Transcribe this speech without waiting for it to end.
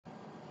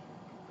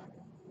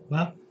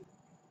Well,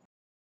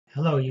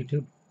 hello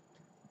YouTube.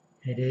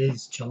 It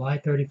is July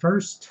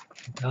 31st,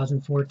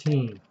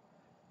 2014.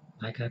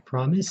 Like I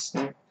promised,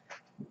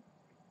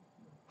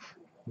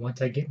 once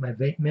I get my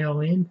vape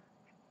mail in,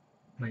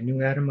 my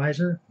new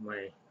atomizer,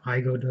 my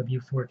IGO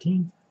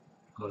W14,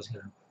 I was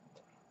going to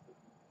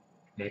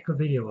make a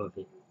video of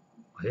it.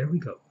 Well, here we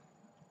go.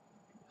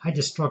 I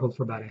just struggled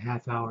for about a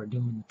half hour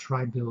doing the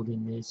tri-build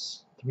in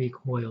this 3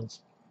 coils.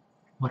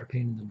 What a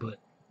pain in the butt.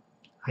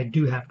 I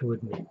do have to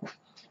admit.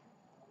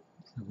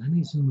 So let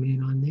me zoom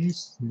in on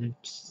this and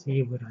let's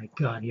see what I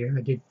got here.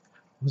 I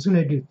was going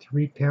to do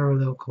 3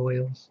 parallel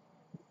coils,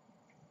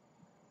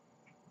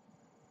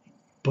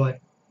 but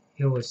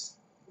it was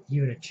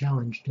even a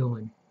challenge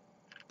doing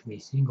 3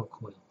 single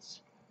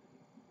coils.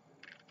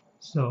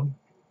 So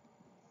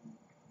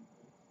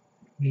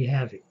we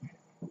have it.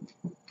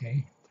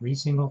 Okay, 3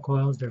 single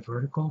coils, they're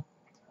vertical,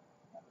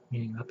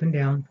 meaning up and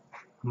down.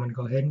 I'm going to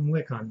go ahead and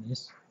wick on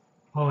this.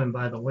 Oh, and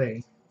by the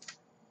way,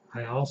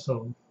 I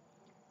also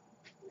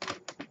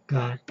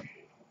got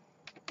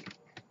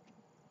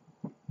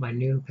my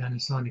new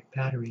Panasonic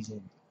batteries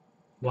in.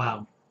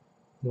 Wow,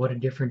 what a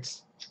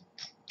difference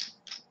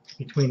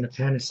between the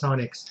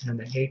Panasonics and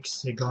the H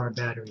cigar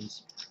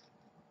batteries.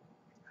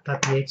 I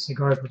thought the H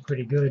cigars were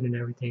pretty good and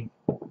everything.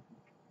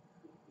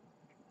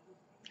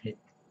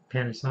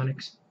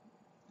 Panasonics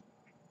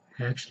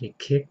actually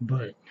kick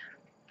butt.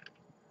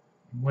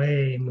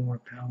 Way more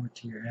power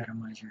to your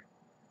atomizer.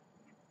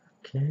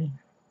 Okay,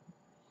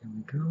 here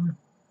we go.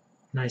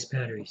 Nice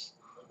batteries.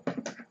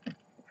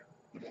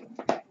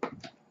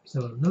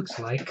 So it looks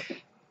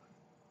like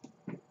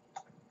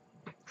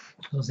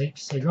those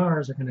H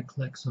cigars are going to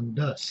collect some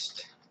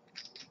dust.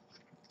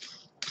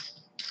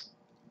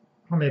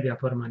 Or maybe I'll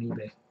put them on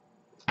eBay.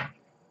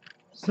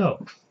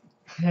 So,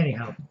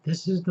 anyhow,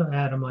 this is the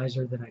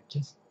atomizer that I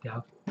just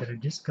got.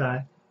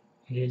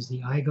 It is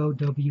the IGO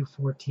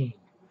W14.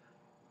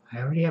 I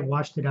already have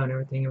washed it out and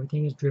everything.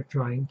 Everything is drip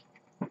drying.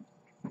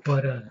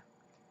 But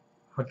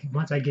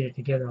once I get it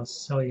together, I'll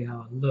show you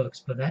how it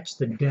looks. But that's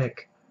the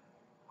deck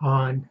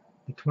on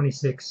the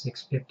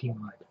 26650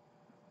 mod.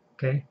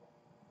 Okay?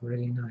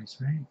 Really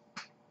nice, right?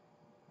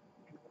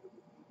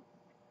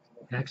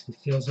 It actually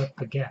fills up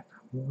the gap.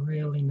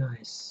 Really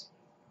nice.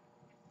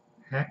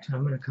 Actually,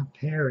 I'm going to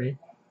compare it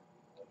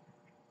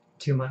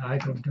to my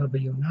IGO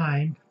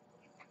W9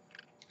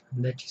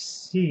 and let you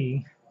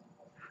see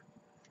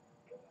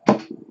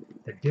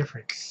the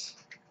difference.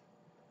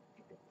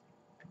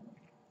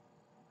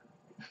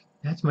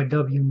 That's my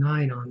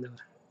W9 on the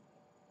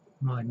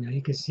mod. Now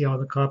you can see all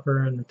the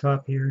copper on the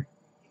top here.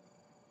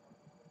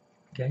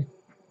 Okay.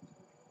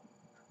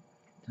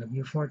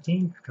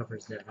 W14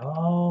 covers that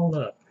all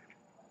up.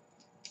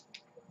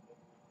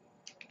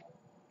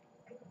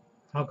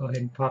 I'll go ahead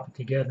and pop it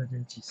together so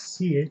that you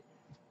see it.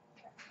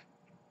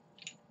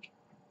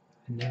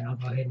 And then I'll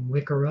go ahead and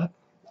wick her up.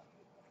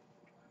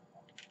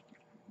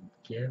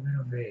 Give it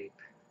a vape.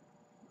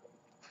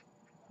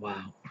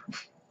 Wow.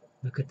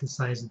 Look at the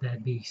size of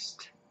that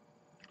beast.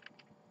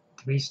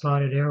 3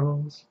 slotted air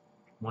holes,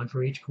 1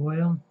 for each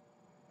coil.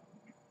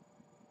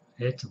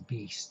 It's a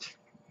beast.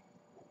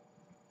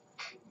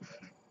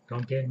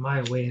 Don't get in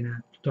my way in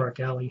a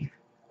dark alley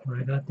when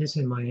I got this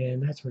in my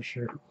hand, that's for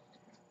sure.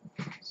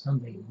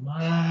 Somebody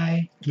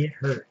might get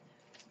hurt.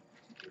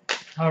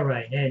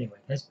 Alright, anyway,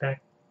 let's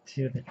back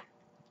to the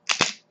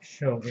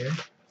show here.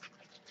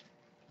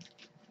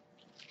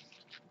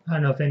 I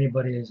don't know if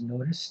anybody has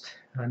noticed.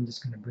 I'm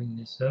just going to bring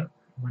this up.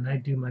 When I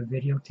do my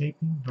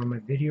videotaping or my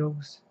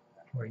videos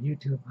for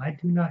YouTube, I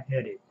do not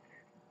edit.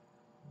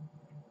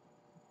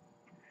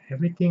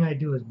 Everything I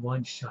do is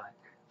one shot.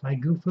 If I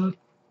goof up,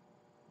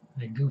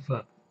 I goof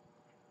up.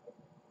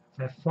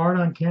 If I fart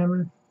on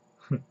camera,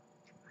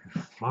 I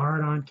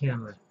fart on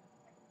camera.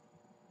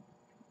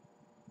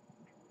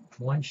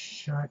 One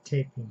shot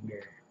taping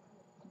here.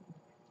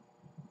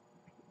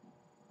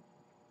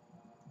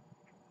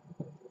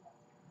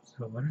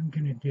 So what I'm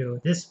going to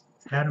do, this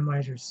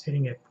atomizer is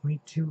sitting at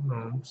 0.2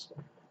 ohms,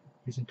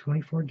 using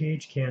 24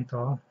 gauge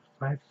Canthal,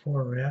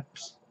 5/4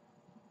 reps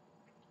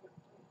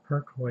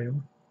per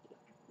coil.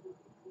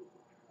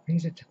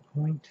 Brings it to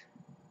 0.2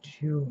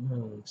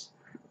 ohms.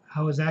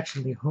 I was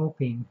actually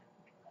hoping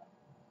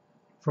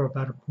for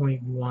about a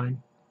 0.1,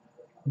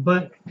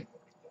 but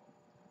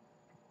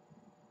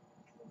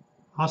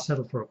I'll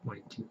settle for a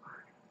 0.2.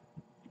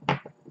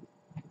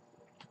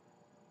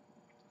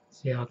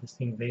 See how this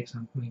thing vapes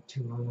on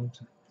 0.2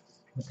 ohms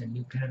with the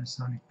new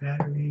Panasonic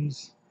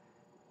batteries.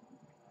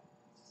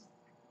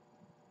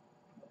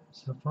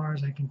 So far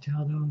as I can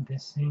tell though,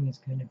 this thing is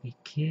going to be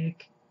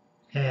kick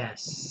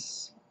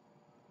ass.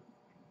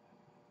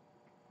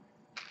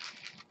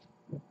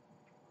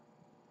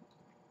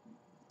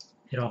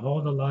 It'll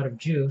hold a lot of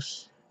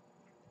juice.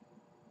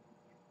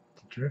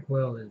 The drip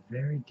well is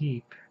very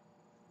deep.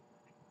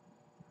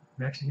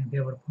 I'm actually going to be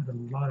able to put a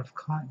lot of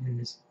cotton in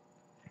this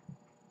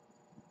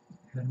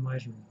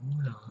atomizer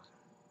as well.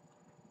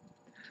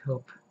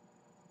 Help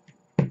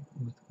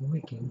with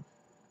wicking.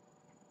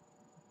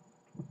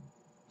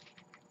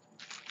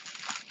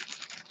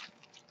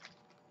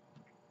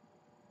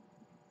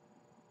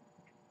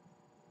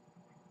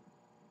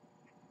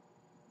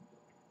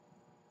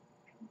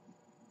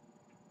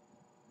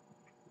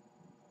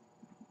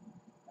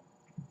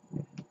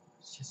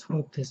 Let's just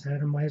hope this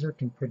atomizer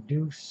can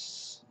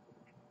produce.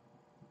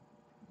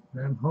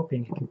 I'm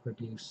hoping it can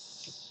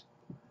produce.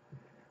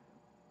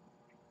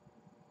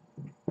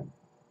 I'd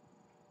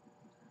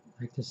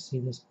like to see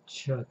this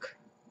chuck.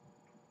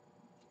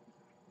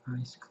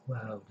 Nice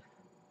cloud.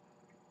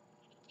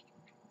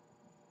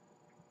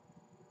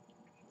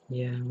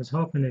 Yeah, I was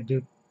hoping to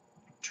do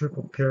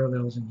triple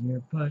parallels in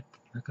here, but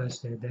like I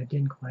said, that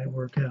didn't quite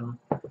work out.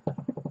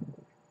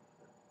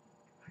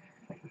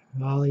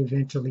 I'll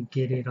eventually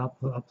get it. I'll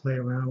play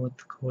around with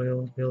the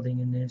coils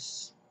building in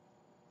this.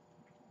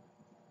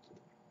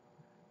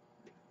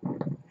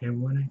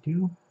 And when I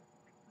do,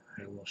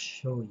 I will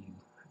show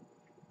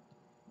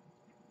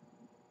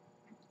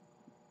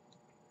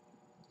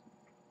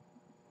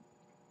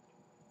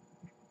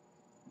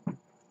you.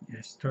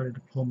 I started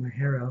to pull my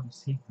hair out and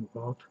see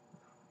about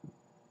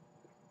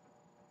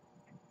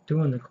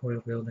doing the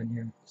coil building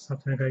here.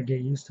 Something I gotta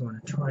get used to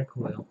on a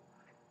tri-coil.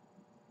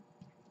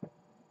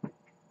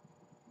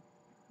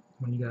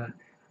 When you got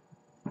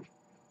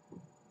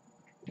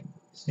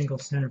single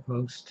center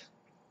post.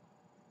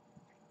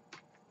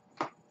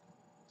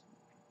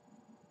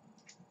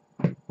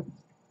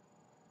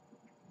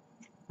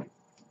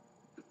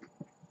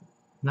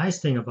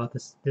 Nice thing about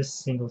this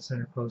single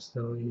center post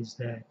though is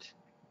that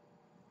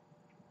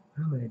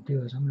what I'm going to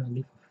do is I'm going to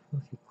leave a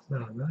fluffy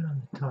cloud right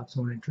on the top,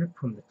 so when I drip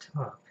from the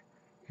top,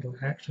 it'll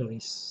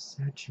actually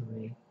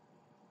saturate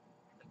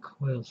the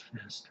coils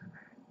faster.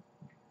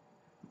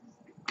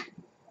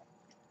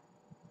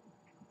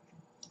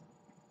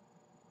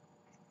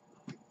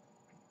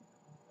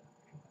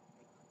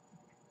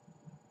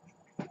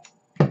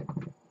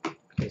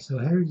 Okay, so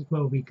here's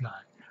what we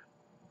got.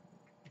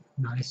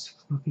 Nice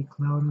fluffy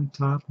cloud on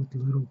top with the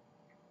little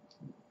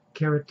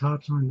carrot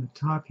tops on the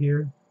top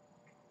here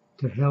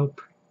to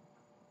help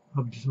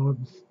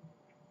absorb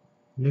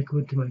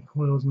liquid to my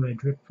coils when I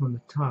drip from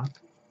the top.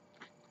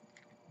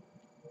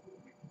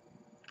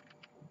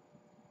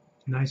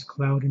 Nice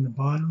cloud in the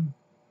bottom.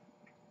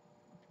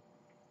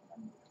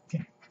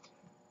 Okay.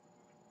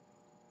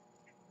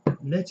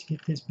 Let's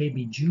get this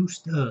baby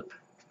juiced up.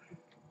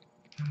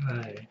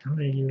 Alright, I'm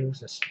going to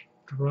use a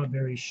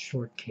strawberry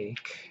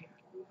shortcake.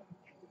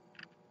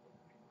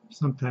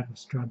 Some type of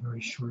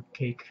strawberry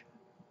shortcake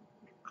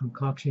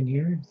concoction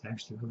here. It's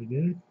actually really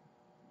good.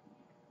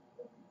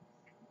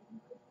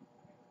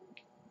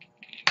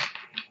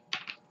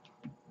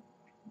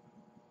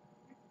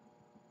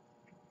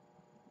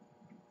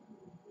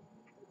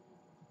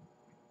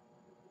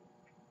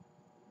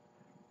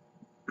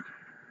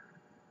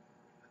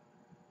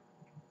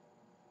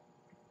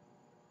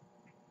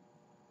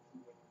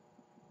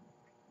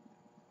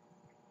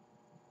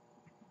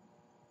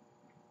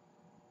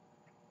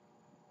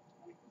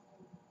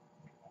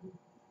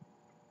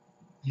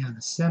 Yeah,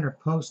 the center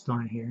post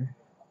on here,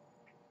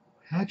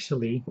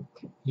 actually,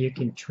 you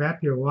can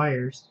trap your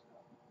wires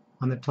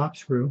on the top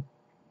screw.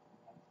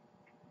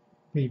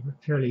 Be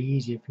fairly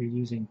easy if you're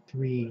using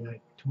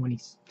 28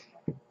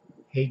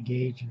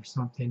 gauge or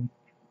something.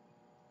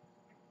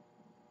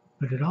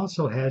 But it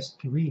also has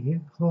 3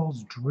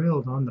 holes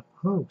drilled on the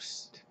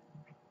post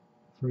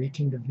for each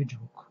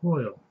individual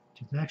coil,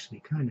 which is actually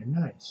kind of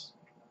nice.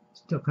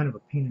 Still kind of a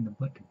pain in the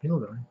butt to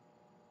build on,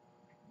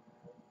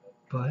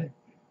 but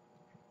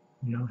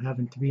you know,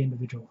 having 3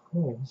 individual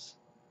holes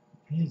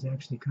is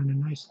actually kind of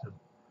nice though.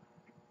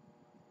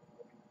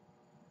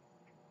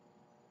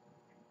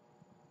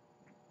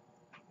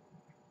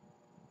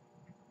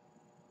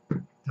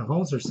 The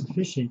holes are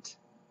sufficient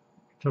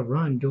to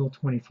run dual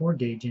 24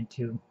 gauge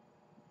into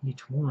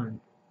each one,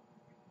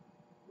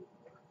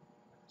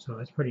 so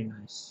that's pretty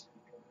nice.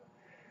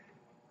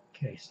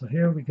 Okay, so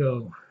here we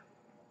go.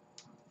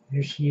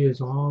 Here she is,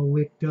 all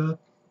wicked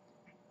up,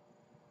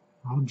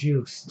 all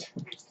juiced.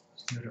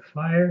 Start a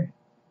fire.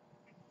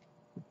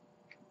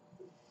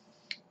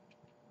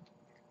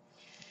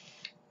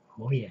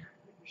 Oh yeah,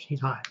 she's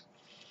hot.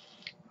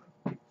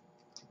 Let's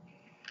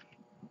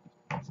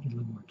get a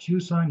little more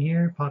juice on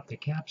here, pop the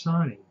caps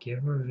on, and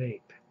give her a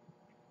vape.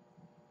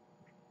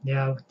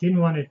 Yeah, I didn't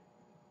want to,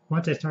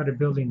 once I started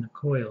building the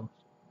coil,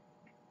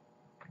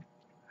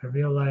 I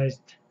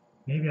realized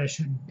maybe I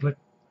shouldn't put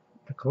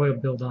the coil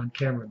build on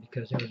camera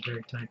because it was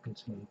very time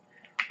consuming.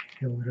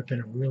 It would have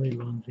been a really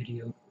long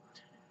video.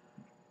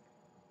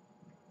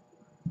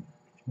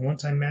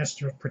 Once I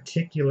master a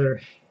particular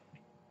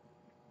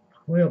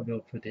coil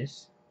build for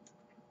this,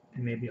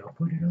 then maybe I'll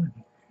put it on.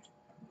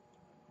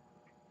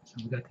 So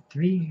we got the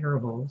 3 air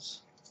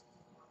holes.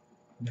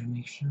 I'm going to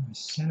make sure I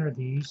center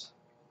these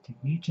to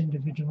each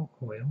individual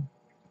coil.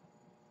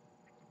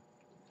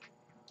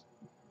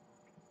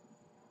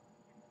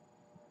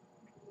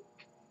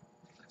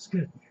 That's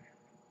good.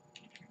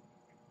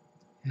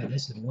 Yeah,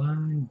 this is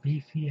one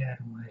beefy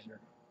atomizer.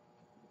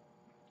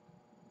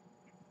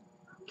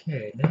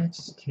 Okay,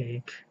 let's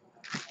take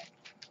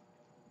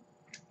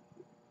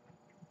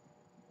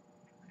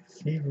my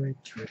favorite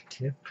drip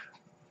tip,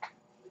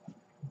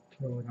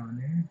 throw it on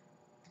there,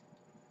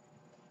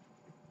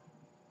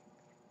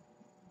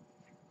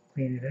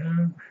 clean it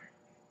up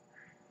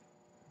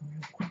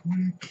real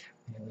quick.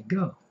 There we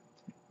go.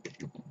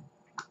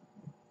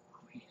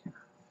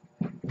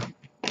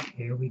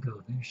 Here we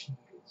go. There she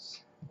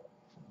is.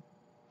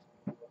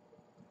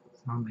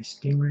 It's on my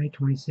Stingray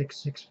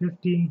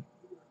 26650.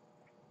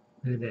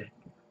 Look at that.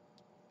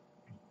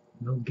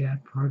 No gap,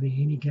 hardly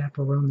any gap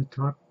around the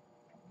top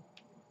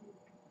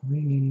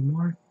ring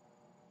anymore.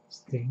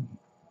 Sting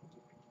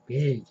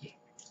big.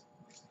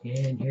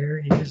 And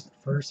here is the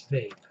first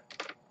vape.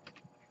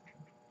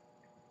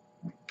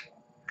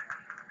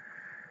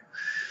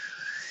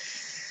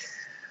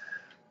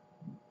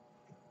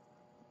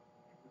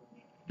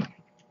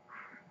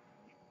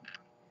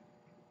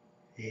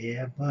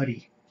 Yeah,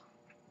 buddy.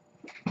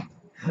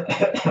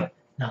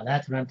 Now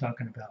that's what I'm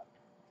talking about.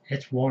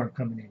 It's warm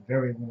coming in,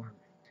 very warm.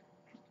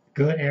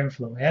 Good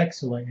airflow,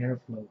 excellent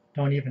airflow.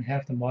 Don't even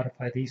have to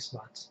modify these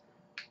slots.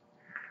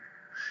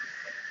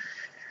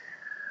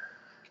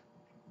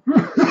 I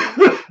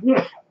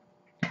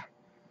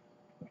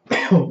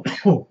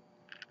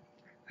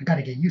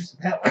gotta get used to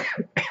that one.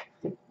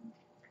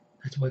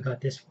 That's what I got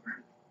this for.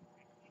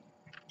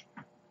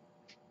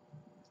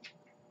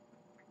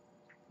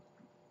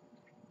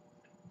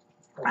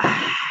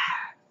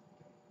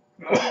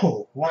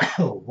 Oh,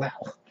 wow, wow.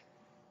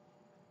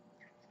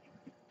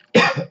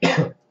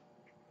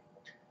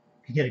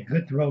 You get a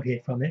good throat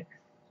hit from it.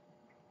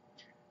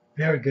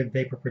 Very good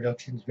vapor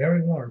production. It's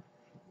very warm.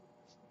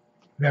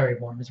 Very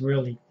warm.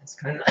 It's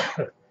kind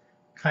of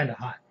kind of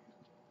hot.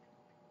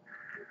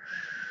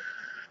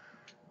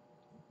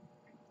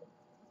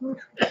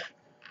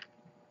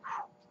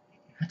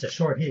 That's a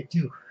short hit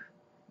too.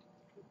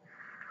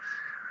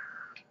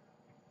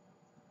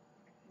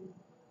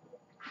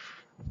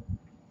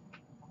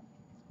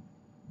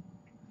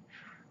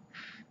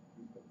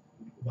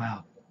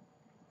 Wow.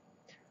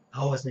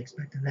 I wasn't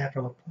expecting that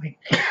from a point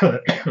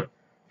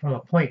from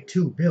a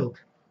 0.2 build.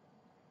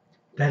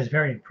 That is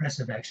very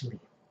impressive actually.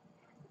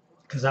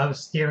 Because I was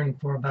steering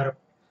for about a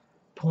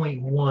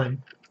 0.1,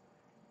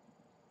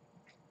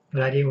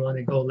 but I didn't want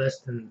to go less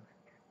than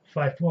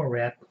 5.4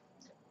 wrap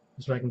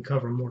so I can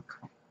cover more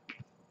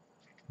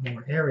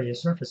area,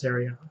 surface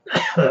area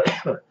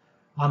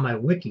on my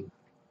wicking.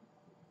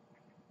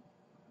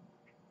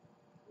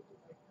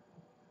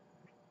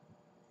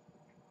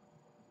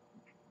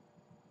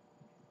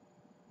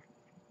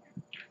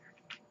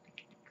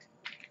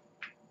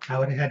 I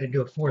would have had to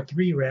do a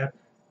 4.3 wrap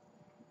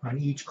on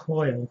each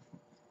coil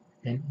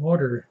in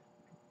order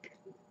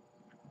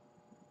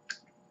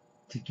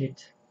to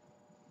get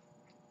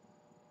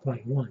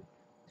 0.1.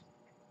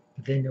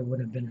 But then there would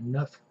have been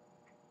enough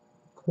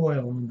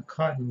coil on the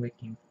cotton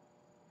wicking.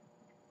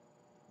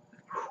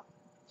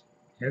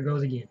 There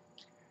goes again.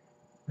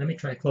 Let me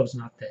try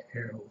closing off that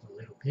air hole a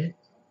little bit.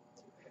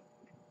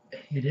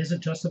 It is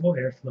adjustable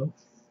airflow.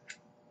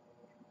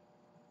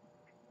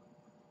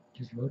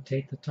 Just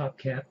rotate the top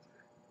cap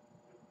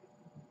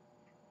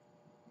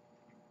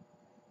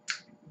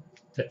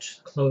to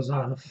close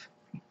off.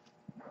 I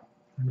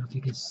don't know if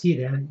you can see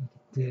that.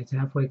 It's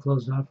halfway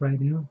closed off right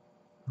now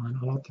on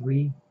all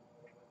three.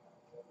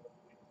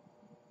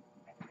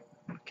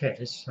 Okay,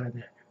 let's try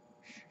that.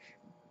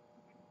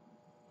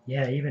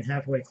 Yeah, even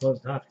halfway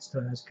closed off, it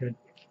still has good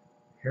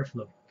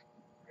airflow.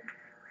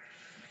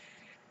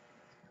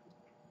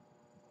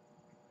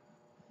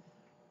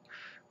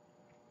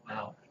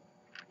 Wow,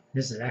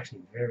 this is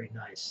actually very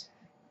nice.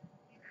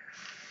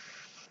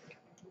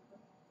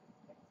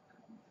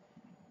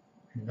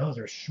 And those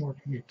are short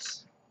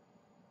hits.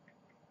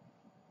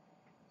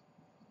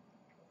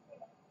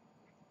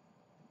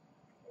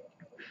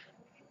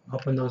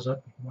 Open those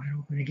up wide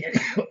open again.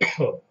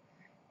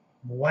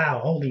 Wow,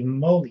 holy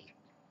moly.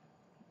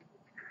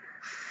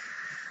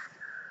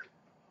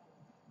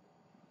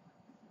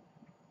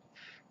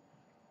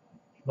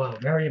 Wow,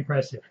 very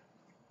impressive.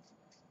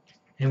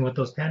 And with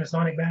those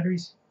Panasonic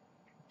batteries,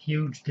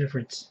 huge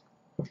difference.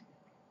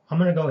 I'm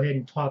going to go ahead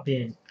and pop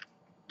in,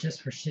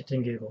 just for shits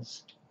and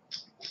giggles,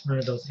 one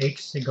of those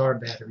H cigar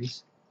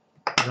batteries.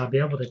 And I'll be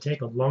able to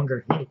take a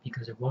longer hit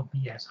because it won't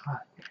be as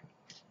hot.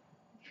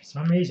 For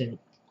some reason,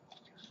 I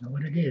don't know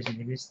what it is.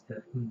 Maybe it's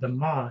the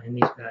Ma in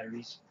these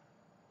batteries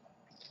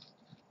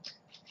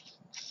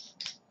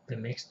that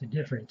makes the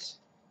difference.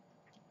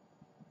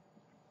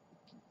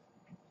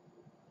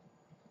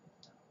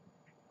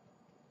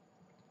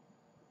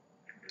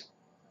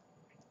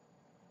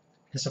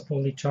 It's a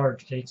fully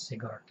charged H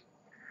cigar.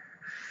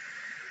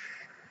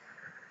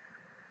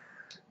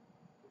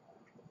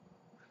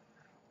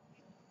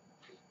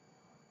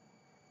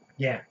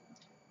 Yeah,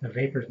 the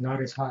vapor's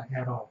not as hot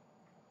at all.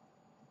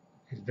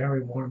 It's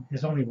very warm.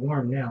 It's only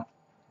warm now.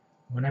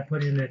 When I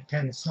put in that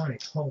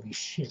Panasonic, holy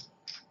shit.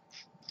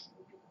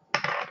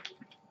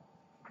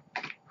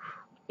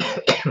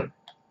 There's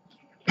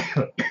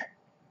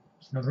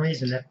no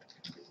reason that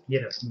you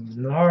get a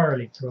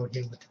gnarly throat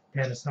hit with the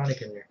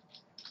Panasonic in there.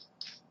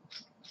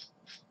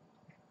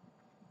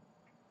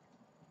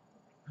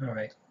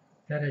 Alright,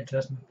 got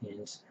adjustment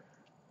pins.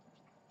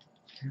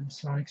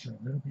 Panasonics are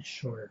a little bit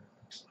shorter, it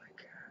looks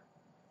like.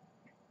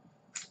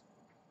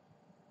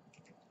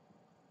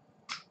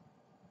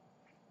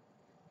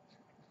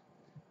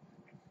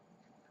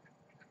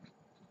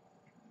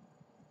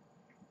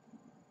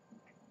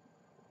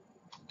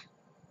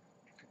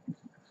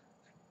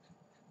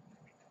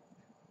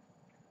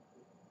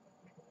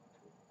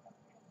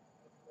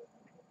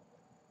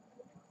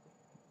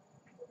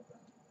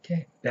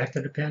 back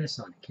to the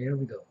Panasonic. Here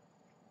we go.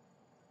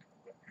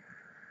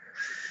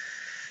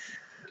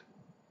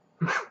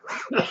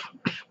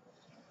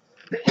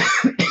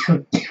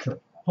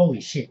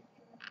 Holy shit.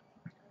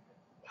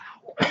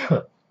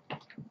 Wow.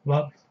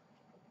 Well,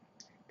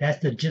 that's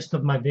the gist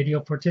of my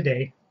video for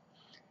today.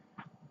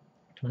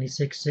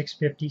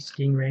 26650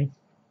 Stingray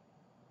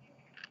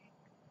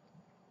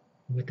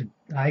with the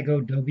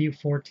IGO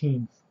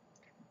W14.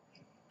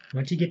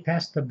 Once you get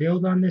past the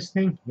build on this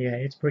thing, yeah,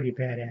 it's pretty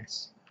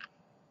badass.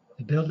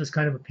 The build is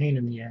kind of a pain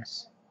in the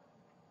ass.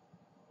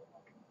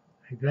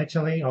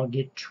 Eventually, I'll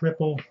get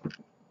triple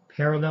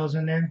parallels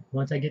in there.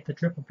 Once I get the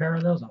triple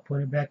parallels, I'll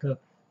put it back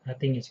up. That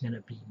thing is going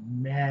to be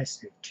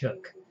massive,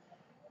 Chuck.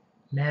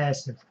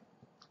 Massive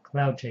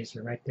cloud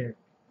chaser right there.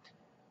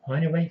 Well,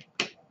 anyway,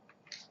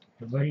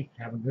 everybody,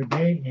 have a good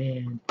day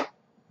and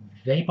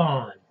vape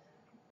on.